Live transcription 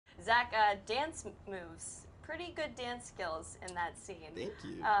Zac, dance moves. Pretty good dance skills in that scene. Thank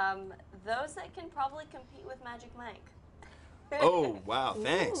you. Those that can probably compete with Magic Mike. Oh, wow.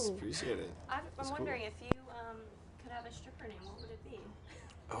 Thanks. Ooh. Appreciate it. I'm That's wondering cool. if you could have a stripper name, what would it be?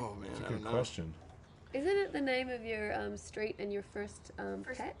 Oh, man. That's a I good don't know. question. Isn't it the name of your street and your first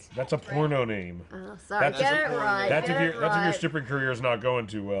pet? That's a porno name. Oh, sorry. That's Get a it porno. right. That's get if it your that's if your right. stripping career is not going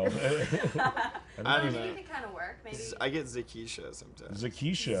too well. I I don't think know. it could kind of work, maybe. I get Zakisha sometimes.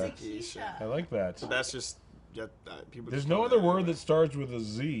 Zakisha. Zakisha. I like that. But that's just people. There's just no call other that word anyway. that starts with a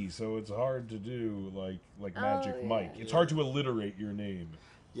Z, so it's hard to do like Magic yeah. Mike. It's hard to alliterate your name.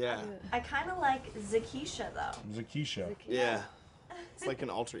 Yeah. I kind of like Zakisha, though. Zakisha. Yeah. It's like an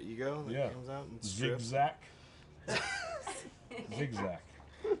alter ego that Yeah. comes out and strips. Zigzag. Zigzag.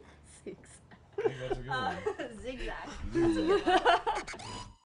 I think that's a good one. Zigzag. Zigzag.